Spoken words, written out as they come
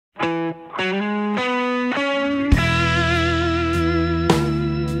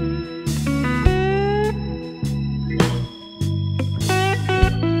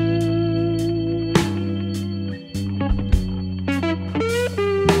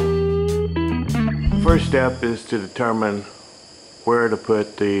First step is to determine where to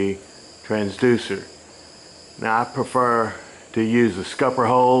put the transducer. Now I prefer to use the scupper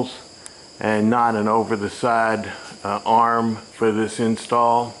holes and not an over the side arm for this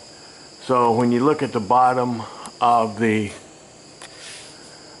install. So when you look at the bottom of the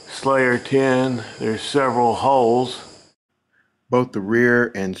Slayer 10, there's several holes. Both the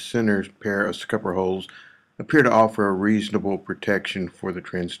rear and center pair of scupper holes appear to offer a reasonable protection for the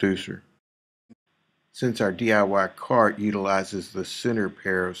transducer. Since our DIY cart utilizes the center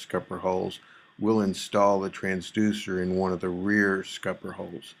pair of scupper holes, we'll install the transducer in one of the rear scupper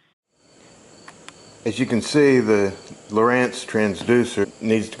holes. As you can see, the Lowrance transducer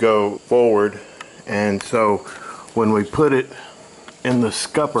needs to go forward, and so when we put it in the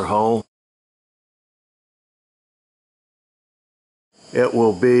scupper hole, it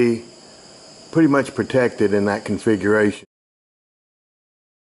will be pretty much protected in that configuration.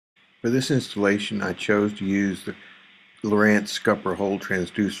 For this installation, I chose to use the Lowrance scupper hole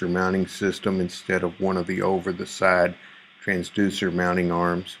transducer mounting system instead of one of the over-the-side transducer mounting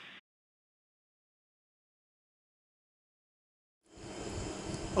arms.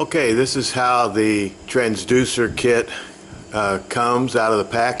 Okay, this is how the transducer kit comes out of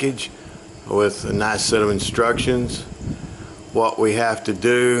the package with a nice set of instructions. What we have to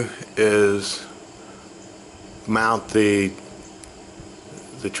do is mount the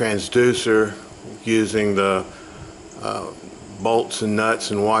transducer using the bolts and nuts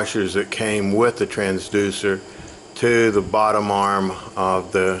and washers that came with the transducer to the bottom arm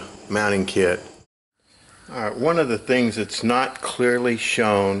of the mounting kit. Alright, one of the things that's not clearly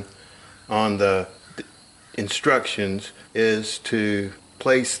shown on the instructions is to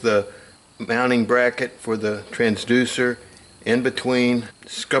place the mounting bracket for the transducer in between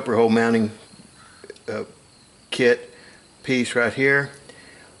scupper hole mounting kit piece right here.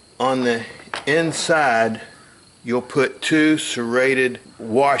 On the inside, you'll put two serrated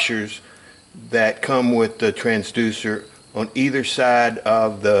washers that come with the transducer on either side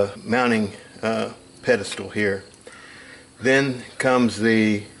of the mounting pedestal here. Then comes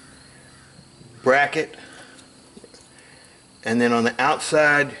the bracket, and then on the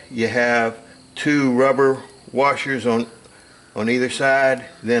outside you have two rubber washers on either side,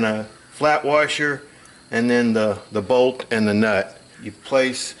 then a flat washer, and then the bolt and the nut. You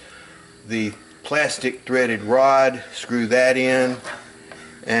place the plastic threaded rod, screw that in,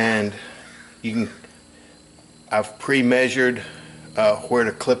 and I've pre-measured where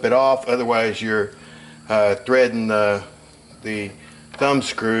to clip it off, otherwise you're threading the thumb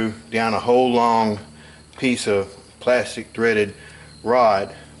screw down a whole long piece of plastic threaded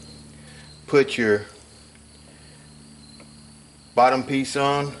rod. Put your bottom piece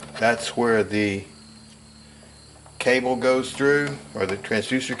on, that's where the cable goes through, or the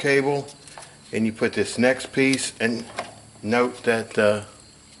transducer cable, and you put this next piece, and note that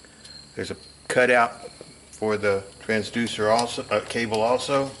there's a cutout for the transducer also, cable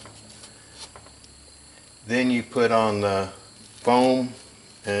also. Then you put on the foam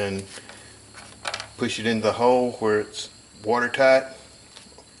and push it into the hole where it's watertight.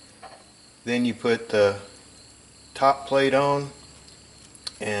 Then you put the top plate on,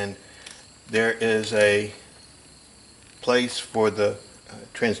 and there is a place for the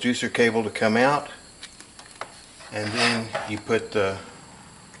transducer cable to come out, and then you put the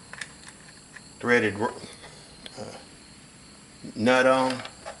threaded nut on,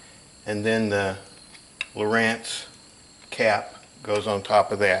 and then the Lowrance cap goes on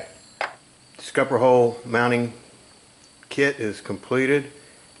top of that. Scupper hole mounting kit is completed,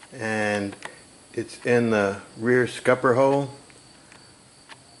 and it's in the rear scupper hole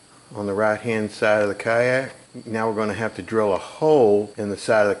on the right hand side of the kayak. Now we're going to have to drill a hole in the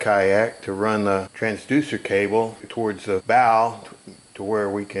side of the kayak to run the transducer cable towards the bow to where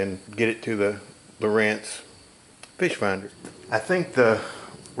we can get it to the Lowrance fish finder. I think the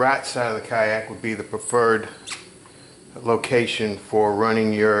right side of the kayak would be the preferred location for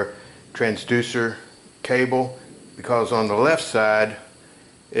running your transducer cable, because on the left side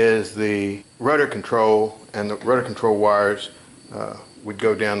is the rudder control, and the rudder control wires would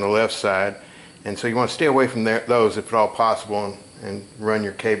go down the left side, and so you want to stay away from those if at all possible, and run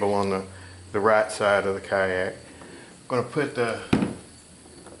your cable on the right side of the kayak. I'm going to put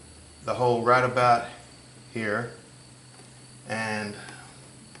the hole right about here, and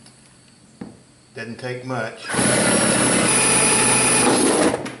didn't take much.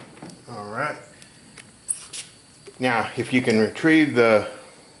 Alright. Now if you can retrieve the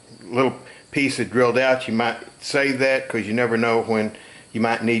little piece that drilled out, you might save that, because you never know when you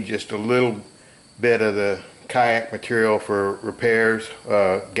might need just a little bit of the kayak material for repairs,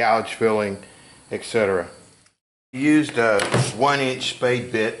 gouge filling, etc. Used a 1-inch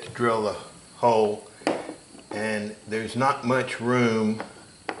spade bit to drill the hole, and there's not much room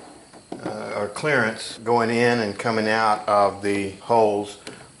or clearance going in and coming out of the holes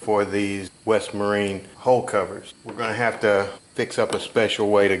for these West Marine hole covers. We're going to have to fix up a special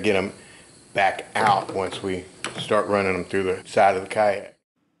way to get them back out once we start running them through the side of the kayak.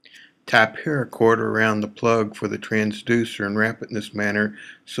 Tie paracord around the plug for the transducer and wrap it in this manner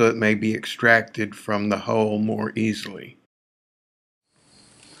so it may be extracted from the hole more easily.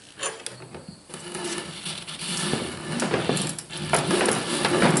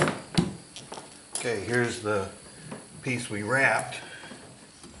 Okay, here's the piece we wrapped.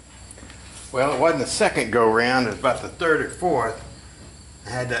 Well, it wasn't the second go round, it was about the third or fourth.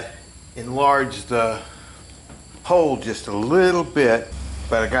 I had to enlarge the hole just a little bit,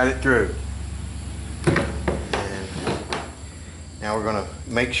 but I got it through. And now we're going to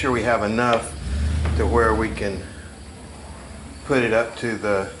make sure we have enough to where we can put it up to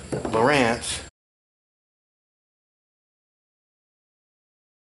the Lowrance.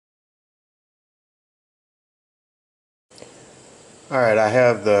 Alright, I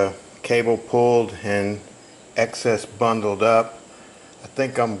have the cable pulled and excess bundled up. I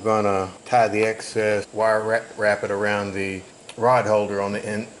think I'm going to tie the excess wire wrap it around the rod holder on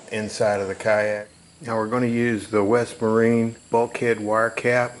the inside of the kayak. Now we're going to use the West Marine bulkhead wire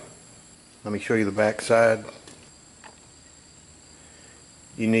cap. Let me show you the back side.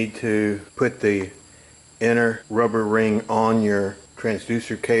 You need to put the inner rubber ring on your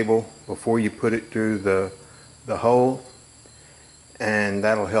transducer cable before you put it through the hole, and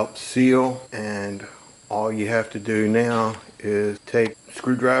that'll help seal. And all you have to do now is take a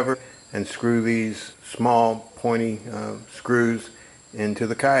screwdriver and screw these small pointy screws into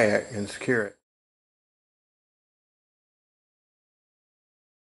the kayak and secure it.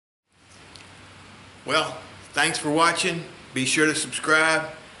 Well, thanks for watching. Be sure to subscribe,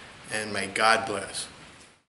 and may God bless.